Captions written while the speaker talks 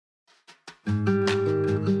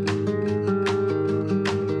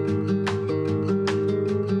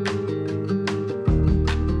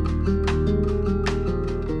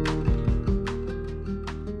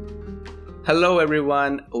Hello,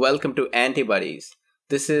 everyone. Welcome to Antibodies.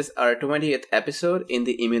 This is our 20th episode in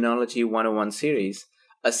the Immunology 101 series,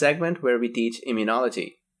 a segment where we teach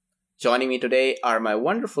immunology. Joining me today are my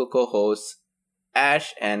wonderful co hosts,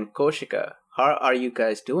 Ash and Koshika. How are you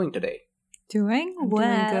guys doing today? Doing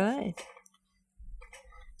good.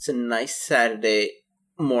 It's a nice Saturday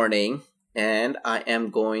morning, and I am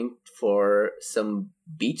going for some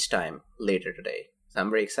beach time later today. So I'm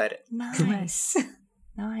very excited. Nice.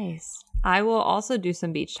 I will also do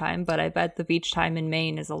some beach time, but I bet the beach time in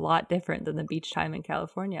Maine is a lot different than the beach time in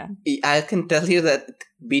California. I can tell you that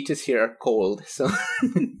beaches here are cold, so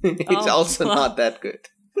it's also not that good.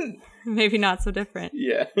 Maybe not so different.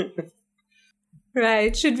 Yeah.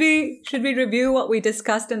 Right. Should we review what we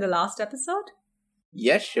discussed in the last episode?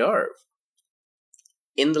 Yeah, sure.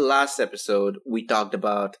 In the last episode, we talked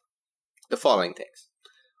about the following things.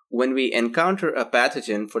 When we encounter a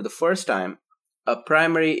pathogen for the first time, a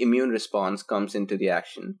primary immune response comes into the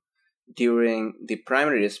action. During the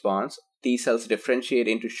primary response, T cells differentiate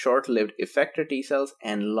into short-lived effector T cells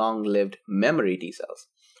and long-lived memory T cells.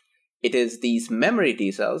 It is these memory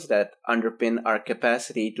T cells that underpin our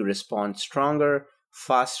capacity to respond stronger,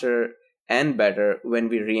 faster, and better when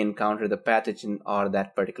we re-encounter the pathogen or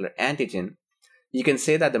that particular antigen. You can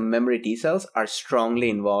say that the memory T cells are strongly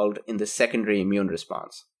involved in the secondary immune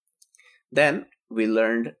response. Then we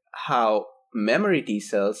learned how memory T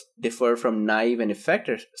cells differ from naive and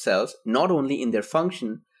effector cells not only in their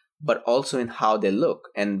function but also in how they look,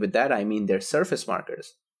 and with that I mean their surface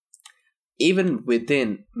markers. Even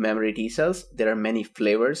within memory T cells, there are many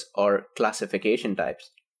flavors or classification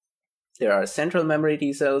types. There are central memory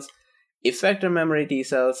T cells, effector memory T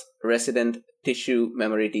cells, resident tissue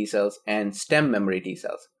memory T cells, and stem memory T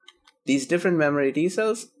cells. These different memory T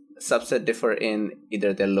cells subset differ in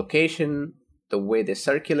either their location, the way they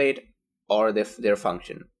circulate, or their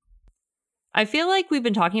function. I feel like we've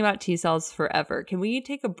been talking about T cells forever. Can we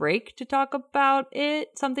take a break to talk about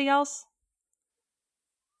something else?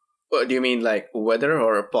 What do you mean, like weather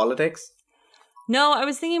or politics? No, I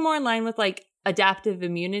was thinking more in line with like adaptive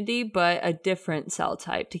immunity, but a different cell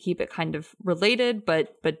type to keep it kind of related,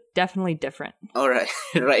 but definitely different. All right,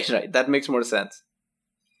 right. That makes more sense.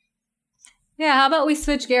 Yeah, how about we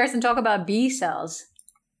switch gears and talk about B cells?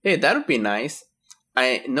 Hey, that would be nice.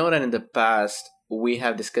 I know that in the past we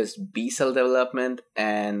have discussed B cell development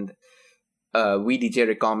and VDJ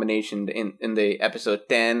recombination in the episode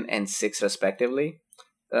 10 and 6 respectively.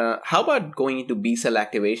 How about going into B cell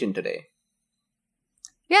activation today?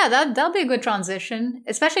 Yeah, that'll be a good transition,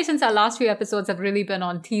 especially since our last few episodes have really been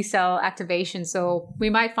on T cell activation. So we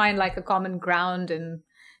might find like a common ground and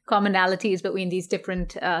commonalities between these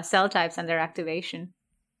different cell types and their activation.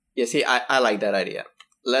 Yeah, see, I like that idea.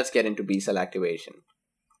 Let's get into B cell activation.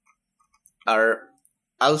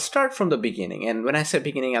 I'll start from the beginning. And when I say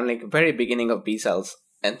beginning, I'm like very beginning of B cells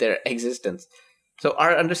and their existence. So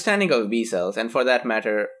our understanding of B cells, and for that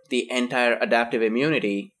matter, the entire adaptive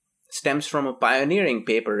immunity, stems from a pioneering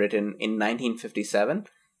paper written in 1957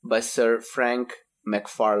 by Sir Frank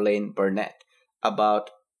Macfarlane Burnet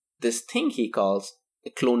about this thing he calls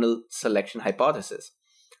the clonal selection hypothesis.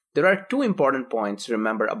 There are two important points to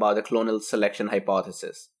remember about the clonal selection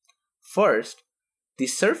hypothesis. First, the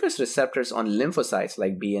surface receptors on lymphocytes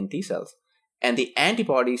like B and T cells, and the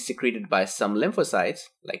antibodies secreted by some lymphocytes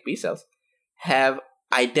like B cells, have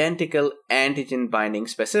identical antigen binding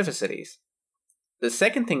specificities. The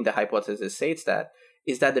second thing the hypothesis states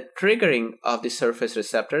is that the triggering of the surface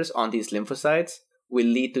receptors on these lymphocytes will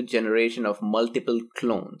lead to generation of multiple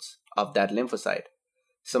clones of that lymphocyte.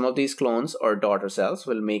 Some of these clones or daughter cells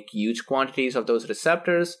will make huge quantities of those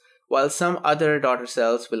receptors, while some other daughter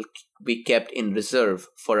cells will be kept in reserve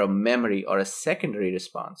for a memory or a secondary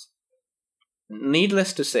response.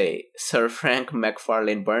 Needless to say, Sir Frank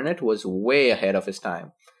Macfarlane Burnet was way ahead of his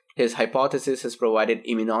time. His hypothesis has provided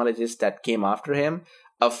immunologists that came after him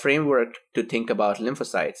a framework to think about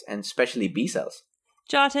lymphocytes, and especially B cells.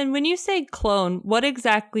 Jatin, when you say clone, what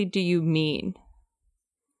exactly do you mean?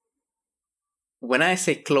 When I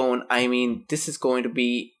say clone, I mean this is going to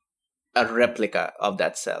be a replica of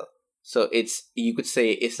that cell. So you could say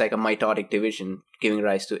it's like a mitotic division giving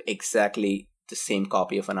rise to exactly the same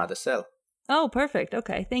copy of another cell. Oh, perfect.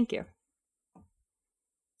 Okay, thank you.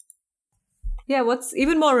 Yeah, what's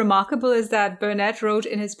even more remarkable is that Burnet wrote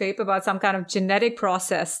in his paper about some kind of genetic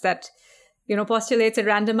process that, postulates a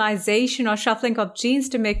randomization or shuffling of genes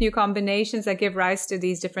to make new combinations that give rise to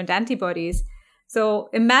these different antibodies. So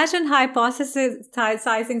imagine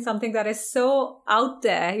hypothesizing something that is so out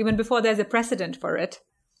there even before there's a precedent for it.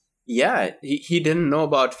 Yeah, he didn't know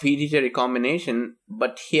about VDJ recombination,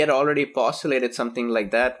 but he had already postulated something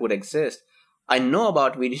like that would exist. I know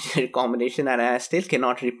about VD recombination and I still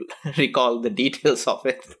cannot recall the details of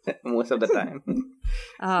it most of the time.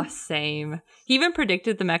 Oh, same. He even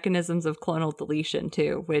predicted the mechanisms of clonal deletion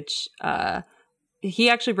too, which he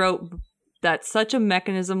actually wrote that such a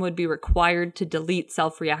mechanism would be required to delete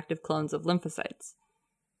self-reactive clones of lymphocytes.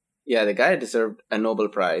 Yeah, the guy deserved a Nobel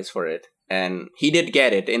Prize for it. And he did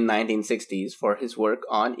get it in 1960s for his work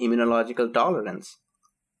on immunological tolerance.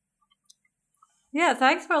 Yeah,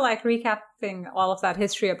 thanks for recapping all of that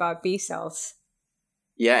history about B cells.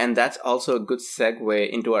 Yeah, and that's also a good segue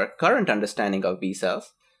into our current understanding of B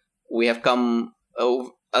cells. We have come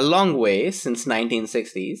a long way since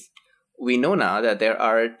 1960s. We know now that there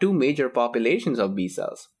are two major populations of B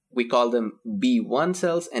cells. We call them B1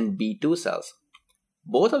 cells and B2 cells.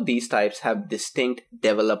 Both of these types have distinct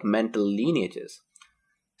developmental lineages.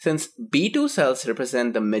 Since B2 cells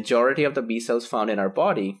represent the majority of the B cells found in our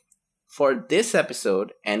body, for this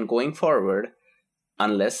episode and going forward,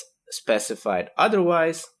 unless specified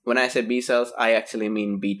otherwise, when I say B cells, I actually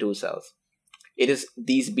mean B2 cells. It is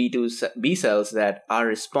these B cells that are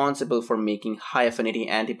responsible for making high affinity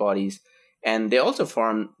antibodies, and they also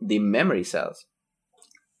form the memory cells.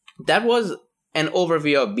 That was an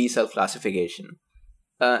overview of B cell classification.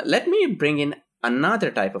 Let me bring in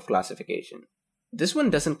another type of classification. This one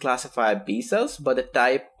doesn't classify B cells, but the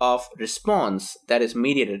type of response that is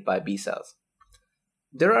mediated by B cells.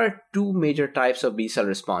 There are two major types of B cell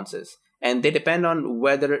responses, and they depend on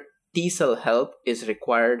whether T cell help is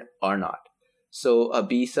required or not. So a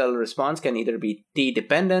B cell response can either be T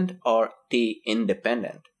dependent or T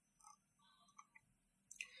independent.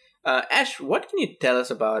 Ash, what can you tell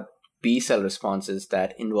us about B cell responses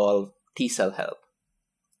that involve T cell help?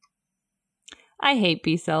 I hate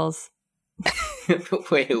B cells.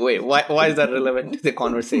 wait, why is that relevant to the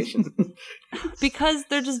conversation? Because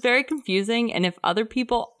they're just very confusing, and if other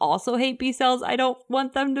people also hate B cells, I don't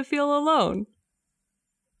want them to feel alone.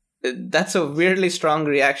 That's a weirdly strong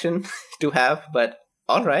reaction to have, but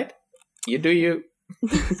all right, you do you.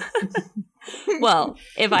 Well,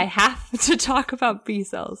 if I have to talk about B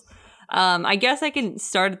cells, I guess I can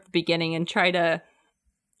start at the beginning and try to,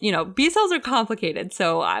 B cells are complicated,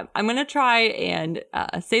 so I'm going to try and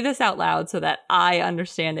say this out loud so that I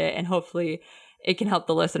understand it, and hopefully it can help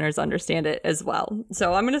the listeners understand it as well.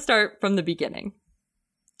 So I'm going to start from the beginning.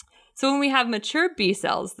 So when we have mature B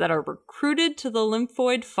cells that are recruited to the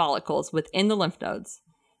lymphoid follicles within the lymph nodes,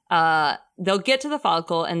 they'll get to the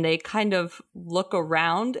follicle and they kind of look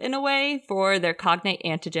around in a way for their cognate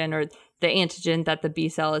antigen, or the antigen that the B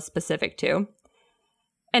cell is specific to.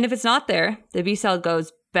 And if it's not there, the B cell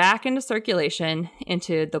goes back into circulation,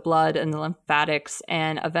 into the blood and the lymphatics,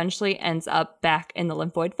 and eventually ends up back in the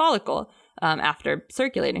lymphoid follicle after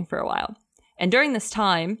circulating for a while. And during this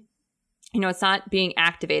time, it's not being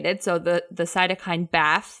activated. So the cytokine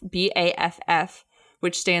BAFF, BAFF,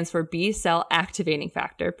 which stands for B cell activating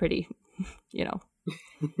factor, pretty,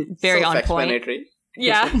 very on point.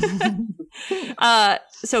 Yeah.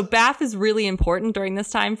 So BAFF is really important during this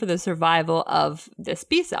time for the survival of this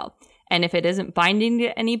B cell. And if it isn't binding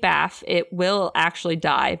to any BAFF, it will actually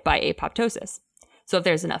die by apoptosis. So if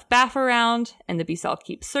there's enough BAFF around and the B cell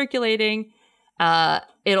keeps circulating,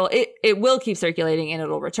 it will keep circulating, and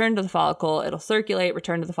it'll return to the follicle. It'll circulate,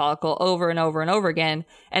 return to the follicle over and over and over again.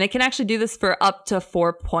 And it can actually do this for up to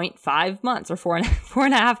 4.5 months or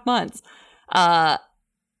 4.5 months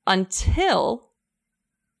until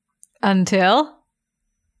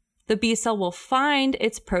the B cell will find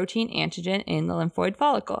its protein antigen in the lymphoid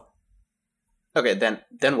follicle. Okay,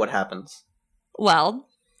 then what happens? Well,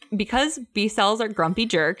 because B cells are grumpy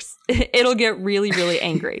jerks, it'll get really, really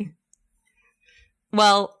angry.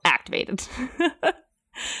 Well, activated.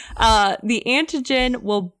 The antigen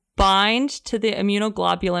will bind to the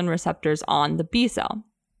immunoglobulin receptors on the B cell.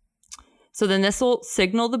 So then this will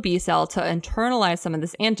signal the B cell to internalize some of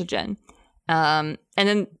this antigen. And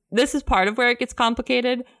then this is part of where it gets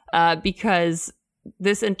complicated because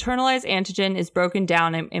this internalized antigen is broken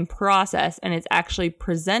down in process, and it's actually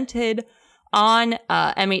presented on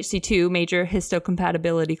MHC2, major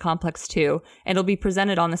histocompatibility complex 2, and it'll be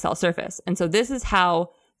presented on the cell surface. And so this is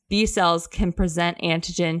how B cells can present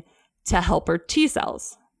antigen to helper T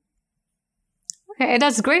cells. Okay,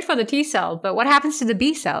 that's great for the T cell, but what happens to the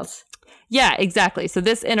B cells? Yeah, exactly. So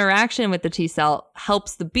this interaction with the T cell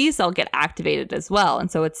helps the B cell get activated as well.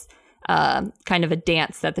 And so it's kind of a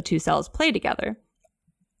dance that the two cells play together.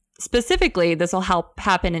 Specifically, this will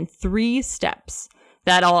happen in 3 steps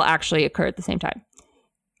that all actually occur at the same time.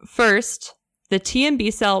 First, the T and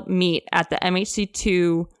B cell meet at the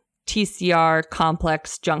MHC2 TCR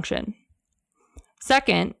complex junction.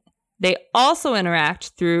 Second, They also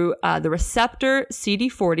interact through the receptor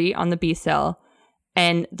CD40 on the B cell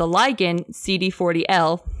and the ligand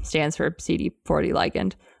CD40L, stands for CD40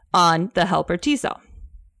 ligand, on the helper T cell.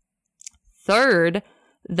 Third,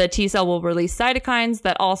 the T cell will release cytokines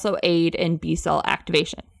that also aid in B cell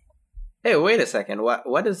activation. Hey, wait a second.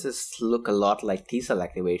 What does this look a lot like T cell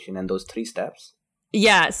activation and those 3 steps?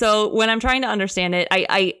 Yeah, so when I'm trying to understand it,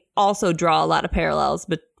 I also draw a lot of parallels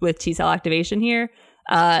with T cell activation here.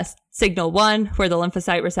 Signal 1, where the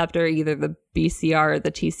lymphocyte receptor, either the BCR or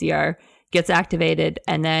the TCR, gets activated,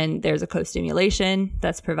 and then there's a co-stimulation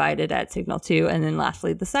that's provided at signal 2, and then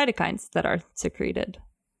lastly, the cytokines that are secreted.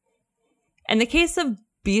 In the case of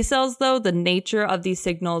B cells, though, the nature of these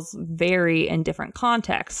signals vary in different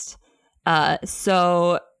contexts.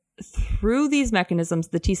 So through these mechanisms,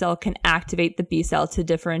 the T cell can activate the B cell to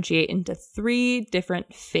differentiate into 3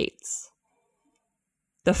 different fates.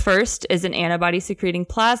 The first is an antibody-secreting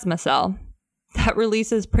plasma cell that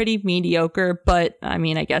releases pretty mediocre, but I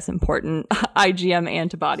guess important IgM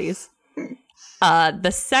antibodies.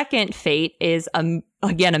 The second fate is,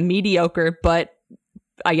 again, a mediocre, but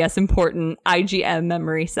I guess important IgM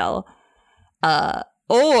memory cell.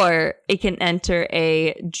 Or it can enter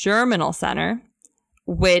a germinal center,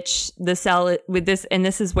 which the cell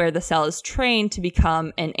this is where the cell is trained to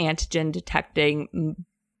become an antigen detecting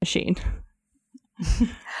machine.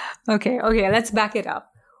 Okay, let's back it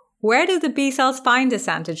up. Where do the B cells find this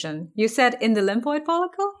antigen? You said in the lymphoid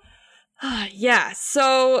follicle? Yeah,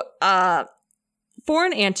 so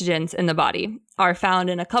foreign antigens in the body are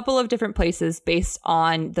found in a couple of different places based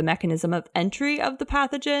on the mechanism of entry of the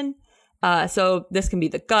pathogen. So this can be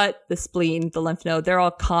the gut, the spleen, the lymph node. They're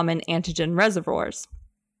all common antigen reservoirs.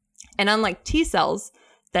 And unlike T cells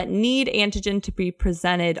that need antigen to be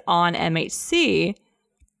presented on MHC,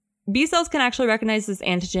 B cells can actually recognize this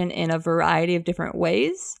antigen in a variety of different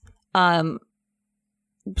ways.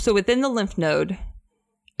 So within the lymph node,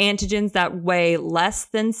 antigens that weigh less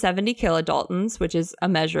than 70 kilodaltons, which is a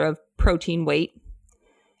measure of protein weight,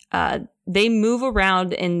 they move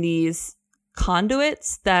around in these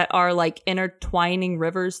conduits that are like intertwining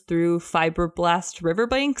rivers through fibroblast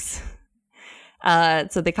riverbanks.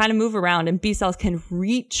 So they kind of move around, and B cells can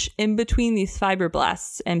reach in between these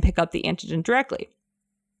fibroblasts and pick up the antigen directly.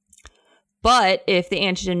 But if the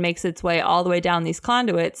antigen makes its way all the way down these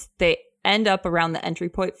conduits, they end up around the entry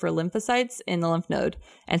point for lymphocytes in the lymph node.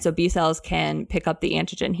 And so B cells can pick up the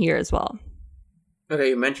antigen here as well. Okay,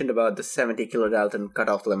 you mentioned about the 70 kilodalton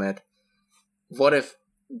cutoff limit. What if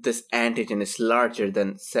this antigen is larger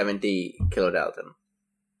than 70 kilodalton?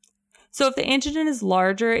 So if the antigen is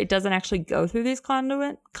larger, it doesn't actually go through these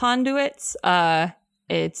conduits.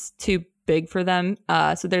 It's too big for them.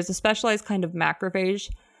 So there's a specialized kind of macrophage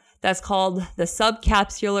that's called the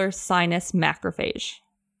subcapsular sinus macrophage.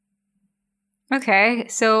 Okay,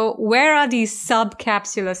 so where are these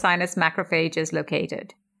subcapsular sinus macrophages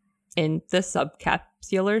located? In the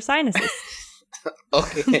subcapsular sinuses.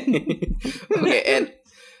 Okay.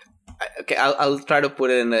 I'll try to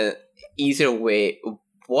put it in an easier way.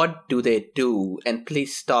 What do they do? And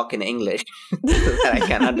please talk in English so that I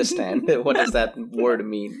can understand. What does that word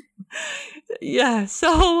mean? Yeah,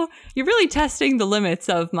 so you're really testing the limits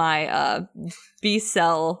of my B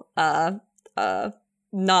cell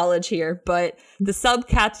knowledge here, but the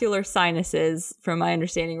subcapsular sinuses, from my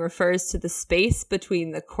understanding, refers to the space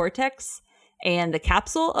between the cortex and the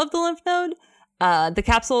capsule of the lymph node. The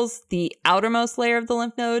capsule's the outermost layer of the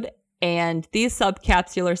lymph node, and these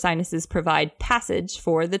subcapsular sinuses provide passage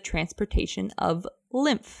for the transportation of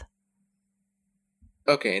lymph.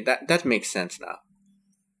 Okay, that makes sense now.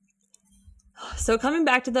 So coming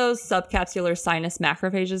back to those subcapsular sinus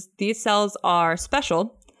macrophages, these cells are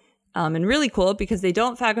special and really cool because they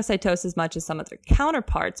don't phagocytose as much as some of their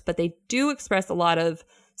counterparts, but they do express a lot of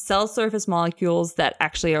cell surface molecules that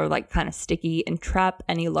actually are like kind of sticky and trap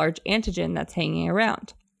any large antigen that's hanging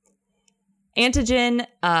around. Antigen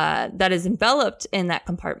that is enveloped in that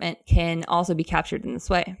compartment can also be captured in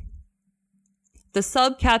this way. The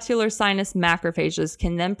subcapsular sinus macrophages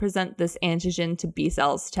can then present this antigen to B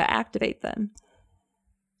cells to activate them.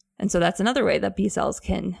 And so that's another way that B cells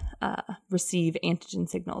can receive antigen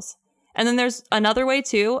signals. And then there's another way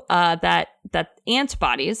too, that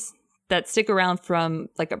antibodies that stick around from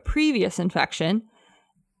like a previous infection,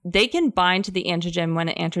 they can bind to the antigen when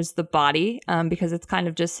it enters the body because it's kind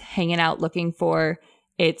of just hanging out looking for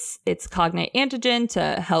its cognate antigen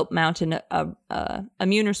to help mount an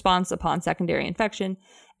immune response upon secondary infection.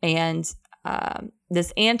 And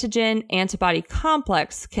this antigen-antibody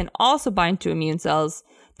complex can also bind to immune cells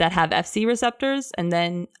that have Fc receptors, and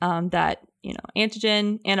then that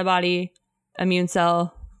antigen, antibody, immune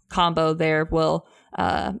cell combo there will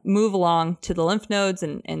move along to the lymph nodes,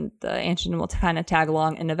 and the antigen will kind of tag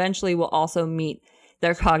along, and eventually will also meet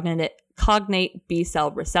their cognate B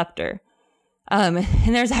cell receptor. And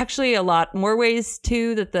there's actually a lot more ways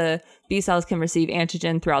too that the B cells can receive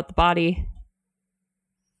antigen throughout the body.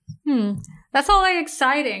 That's all like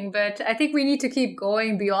exciting, but I think we need to keep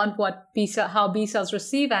going beyond how B cells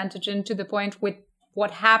receive antigen to the point with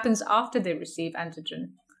what happens after they receive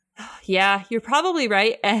antigen. Yeah, you're probably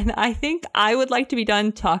right. And I think I would like to be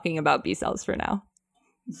done talking about B cells for now.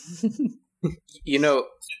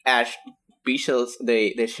 Ash, B cells,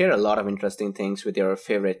 they share a lot of interesting things with your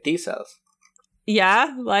favorite T cells.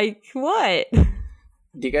 Yeah? Like what? Do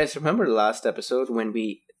you guys remember the last episode when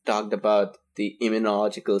we talked about the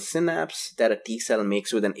immunological synapse that a T cell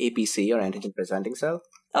makes with an APC or antigen presenting cell?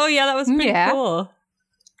 Oh yeah, that was pretty cool.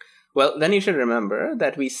 Well, then you should remember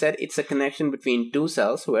that we said it's a connection between two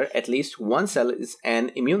cells where at least one cell is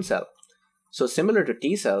an immune cell. So similar to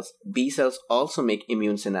T cells, B cells also make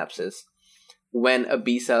immune synapses. When a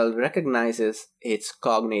B cell recognizes its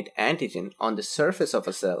cognate antigen on the surface of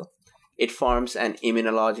a cell, it forms an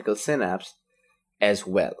immunological synapse as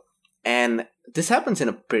well. And this happens in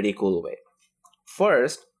a pretty cool way.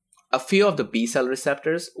 First, a few of the B cell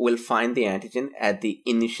receptors will find the antigen at the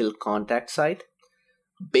initial contact site.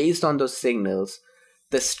 Based on those signals,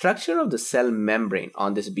 the structure of the cell membrane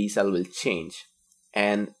on this B cell will change,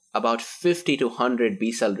 and about 50 to 100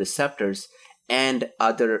 B cell receptors and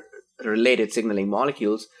other related signaling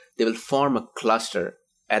molecules, they will form a cluster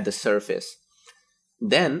at the surface.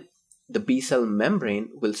 Then, the B cell membrane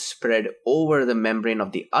will spread over the membrane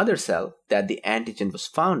of the other cell that the antigen was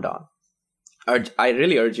found on. I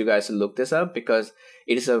really urge you guys to look this up because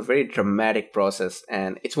it is a very dramatic process,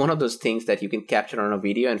 and it's one of those things that you can capture on a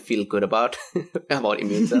video and feel good about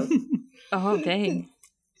immune cells. Oh, dang.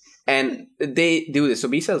 And they do this. So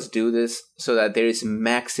B cells do this so that there is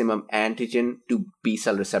maximum antigen to B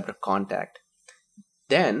cell receptor contact.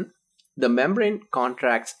 Then the membrane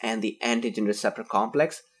contracts and the antigen receptor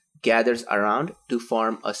complex gathers around to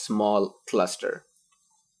form a small cluster.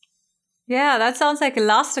 Yeah, that sounds like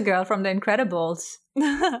Elastigirl from The Incredibles.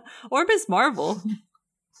 Or Miss Marvel.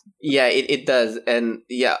 Yeah, it does. And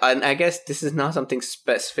I guess this is not something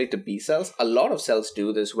specific to B cells. A lot of cells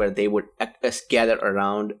do this where they would gather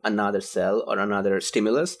around another cell or another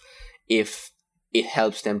stimulus if it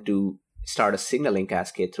helps them to start a signaling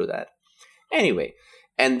cascade through that. Anyway,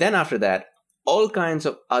 and then after that, all kinds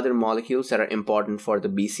of other molecules that are important for the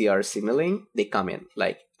BCR signaling, they come in,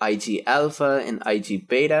 like Ig alpha and Ig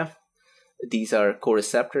beta. These are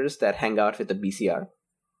co-receptors that hang out with the BCR.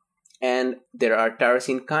 And there are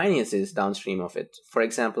tyrosine kinases downstream of it. For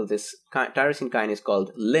example, this tyrosine kinase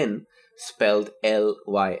called LYN, spelled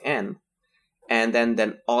Lyn. And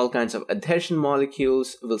then all kinds of adhesion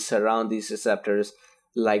molecules will surround these receptors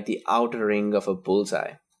like the outer ring of a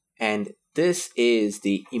bullseye. And this is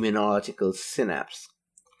the immunological synapse.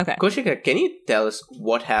 Okay. Kaushika, can you tell us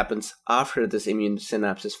what happens after this immune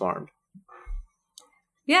synapse is formed?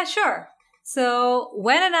 Yeah, sure. So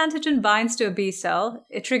when an antigen binds to a B cell,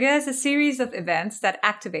 it triggers a series of events that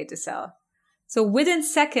activate the cell. So within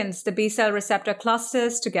seconds, the B cell receptor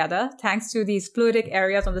clusters together thanks to these fluidic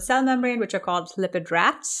areas on the cell membrane, which are called lipid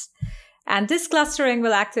rafts. And this clustering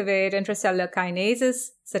will activate intracellular kinases,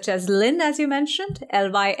 such as LYN, as you mentioned,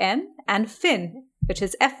 Lyn, and FIN, which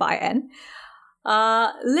is FIN.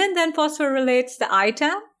 LYN then phosphorylates the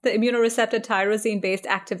ITAM, the immunoreceptor tyrosine-based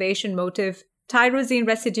activation motif, tyrosine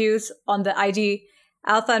residues on the Ig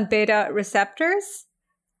alpha and beta receptors,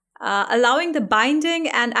 allowing the binding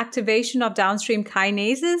and activation of downstream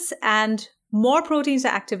kinases, and more proteins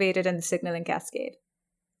are activated in the signaling cascade.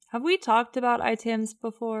 Have we talked about ITAMs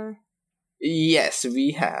before? Yes,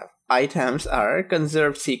 we have. ITAMs are a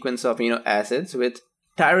conserved sequence of amino acids with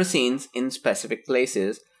tyrosines in specific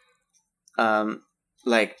places.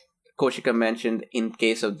 Like Kaushika mentioned, in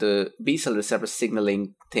case of the B cell receptor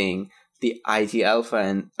signaling thing, the Ig alpha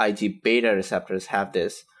and Ig beta receptors have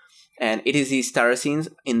this. And it is these tyrosines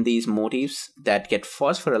in these motifs that get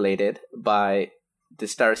phosphorylated by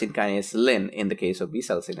this tyrosine kinase LYN in the case of B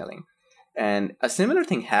cell signaling. And a similar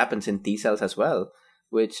thing happens in T cells as well,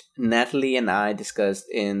 which Natalie and I discussed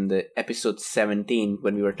in the episode 17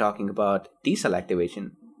 when we were talking about T cell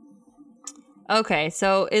activation. Okay,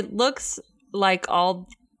 so it looks like all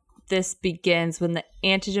this begins when the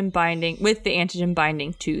antigen binding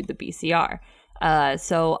to the BCR.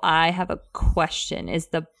 So I have a question. Is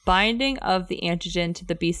the binding of the antigen to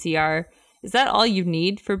the BCR, is that all you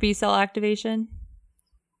need for B cell activation?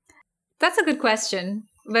 That's a good question.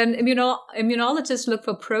 When immunologists look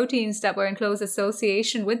for proteins that were in close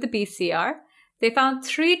association with the BCR, they found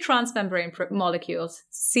 3 transmembrane molecules,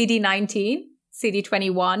 CD19,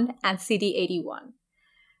 CD21, and CD81.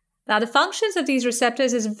 Now, the functions of these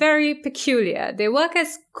receptors is very peculiar. They work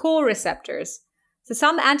as co-receptors. So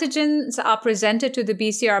some antigens are presented to the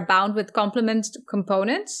BCR bound with complement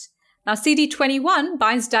components. Now, CD21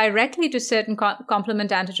 binds directly to certain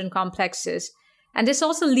complement antigen complexes, and this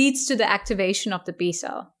also leads to the activation of the B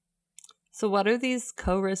cell. So what do these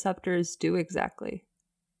co-receptors do exactly?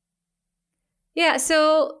 Yeah,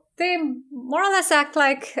 so they more or less act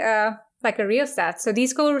like a rheostat. So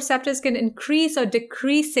these co-receptors can increase or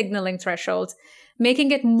decrease signaling thresholds,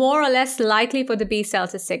 making it more or less likely for the B cell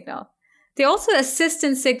to signal. They also assist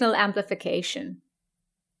in signal amplification.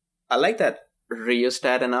 I like that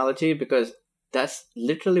rheostat analogy because that's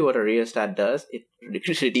literally what a rheostat does. It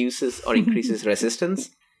reduces or increases resistance.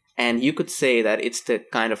 And you could say that it's the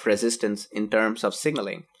kind of resistance in terms of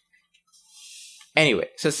signaling. Anyway,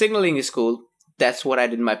 so signaling is cool. That's what I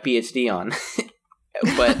did my PhD on.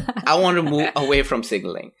 But I want to move away from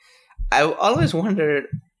signaling. I've always wondered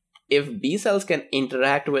if B cells can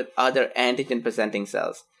interact with other antigen-presenting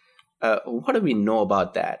cells. What do we know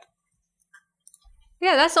about that?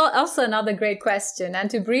 Yeah, that's also another great question. And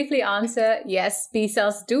to briefly answer, yes, B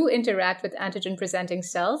cells do interact with antigen-presenting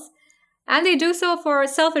cells, and they do so for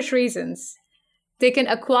selfish reasons. They can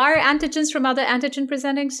acquire antigens from other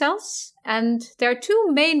antigen-presenting cells, and there are 2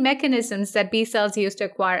 main mechanisms that B cells use to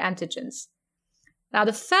acquire antigens. Now,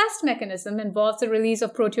 the first mechanism involves the release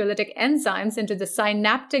of proteolytic enzymes into the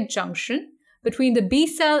synaptic junction between the B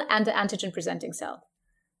cell and the antigen-presenting cell.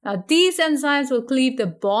 Now, these enzymes will cleave the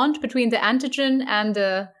bond between the antigen and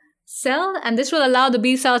the cell, and this will allow the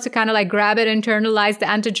B cell to kind of like grab it, internalize the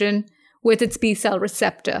antigen with its B cell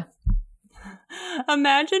receptor.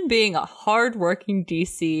 Imagine being a hard-working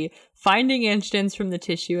DC, finding antigens from the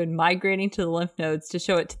tissue and migrating to the lymph nodes to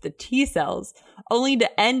show it to the T cells, only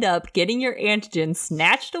to end up getting your antigen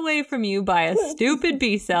snatched away from you by a stupid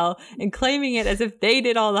B cell and claiming it as if they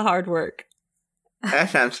did all the hard work.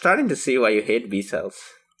 Ash, I'm starting to see why you hate B cells.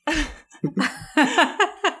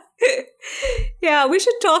 Yeah, we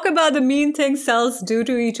should talk about the mean things cells do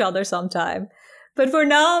to each other sometime. But for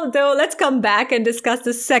now, though, let's come back and discuss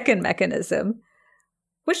the second mechanism,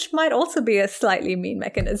 which might also be a slightly mean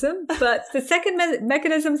mechanism. But the second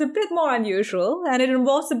mechanism is a bit more unusual, and it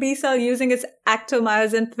involves the B cell using its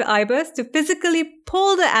actomyosin fibers to physically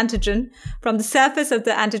pull the antigen from the surface of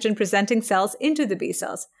the antigen-presenting cells into the B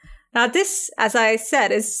cells. Now, this, as I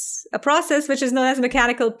said, is a process which is known as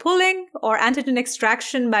mechanical pulling or antigen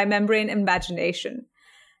extraction by membrane invagination.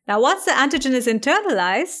 Now, once the antigen is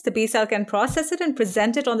internalized, the B cell can process it and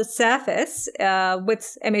present it on the surface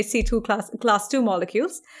with MHC2 class 2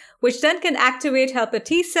 molecules, which then can activate helper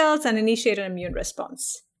T cells and initiate an immune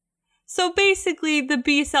response. So basically, the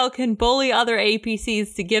B cell can bully other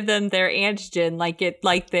APCs to give them their antigen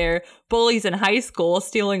like they're bullies in high school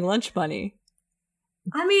stealing lunch money.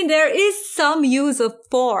 I mean, there is some use of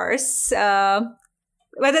force.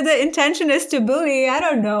 Whether the intention is to bully, I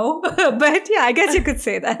don't know. But yeah, I guess you could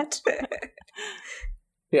say that.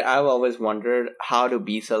 Yeah, I've always wondered, how do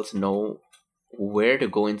B cells know where to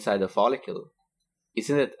go inside the follicle?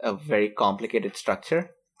 Isn't it a very complicated structure?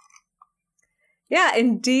 Yeah,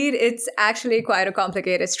 indeed, it's actually quite a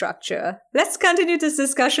complicated structure. Let's continue this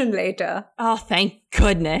discussion later. Oh, thank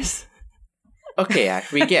goodness. Okay,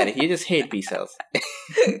 Ash, we get it. You just hate B cells.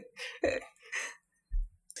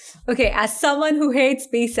 Okay, as someone who hates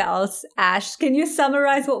B cells, Ash, can you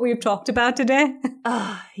summarize what we've talked about today?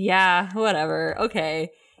 Yeah, whatever.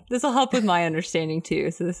 Okay. This will help with my understanding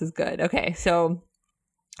too, so this is good. Okay, so,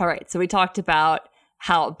 all right. So we talked about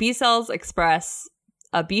how B cells express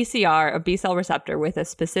a BCR, a B cell receptor with a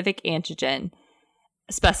specific antigen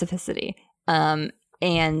specificity.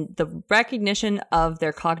 And the recognition of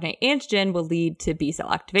their cognate antigen will lead to B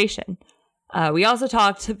cell activation. We also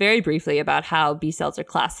talked very briefly about how B cells are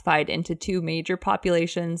classified into 2 major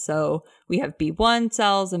populations. So we have B1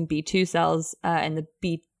 cells and B2 cells, and the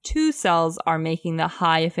B2 cells are making the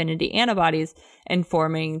high affinity antibodies and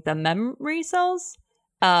forming the memory cells.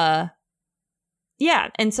 Yeah,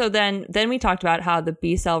 and so then we talked about how the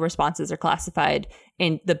B cell responses are classified,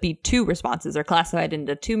 and the B2 responses are classified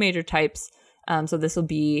into 2 major types. So this will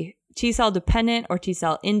be T cell dependent or T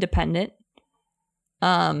cell independent.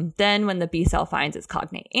 Then when the B cell finds its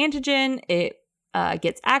cognate antigen, it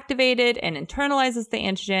gets activated and internalizes the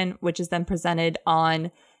antigen, which is then presented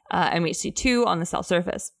on MHC2 on the cell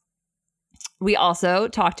surface. We also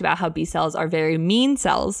talked about how B cells are very mean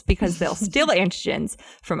cells because they'll steal antigens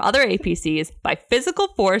from other APCs by physical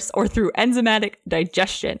force or through enzymatic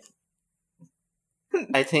digestion.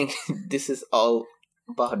 I think this is all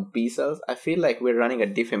about B cells, I feel like we're running a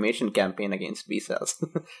defamation campaign against B cells.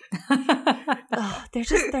 Oh,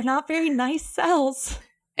 they're not very nice cells.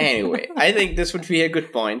 Anyway, I think this would be a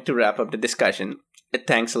good point to wrap up the discussion.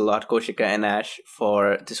 Thanks a lot, Kaushika and Ash,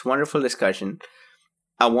 for this wonderful discussion.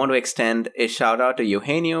 I want to extend a shout out to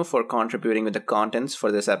Eugenio for contributing with the contents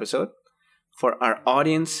for this episode. For our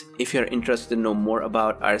audience, if you're interested to know more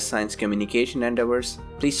about our science communication endeavors,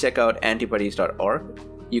 please check out antibodies.org.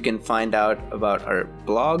 You can find out about our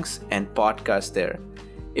blogs and podcasts there.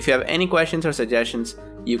 If you have any questions or suggestions,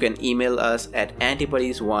 you can email us at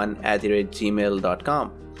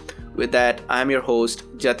antibodies1@gmail.com. With that, I'm your host,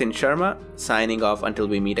 Jatin Sharma, signing off until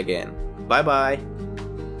we meet again. Bye-bye.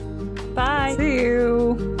 Bye. See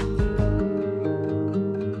you.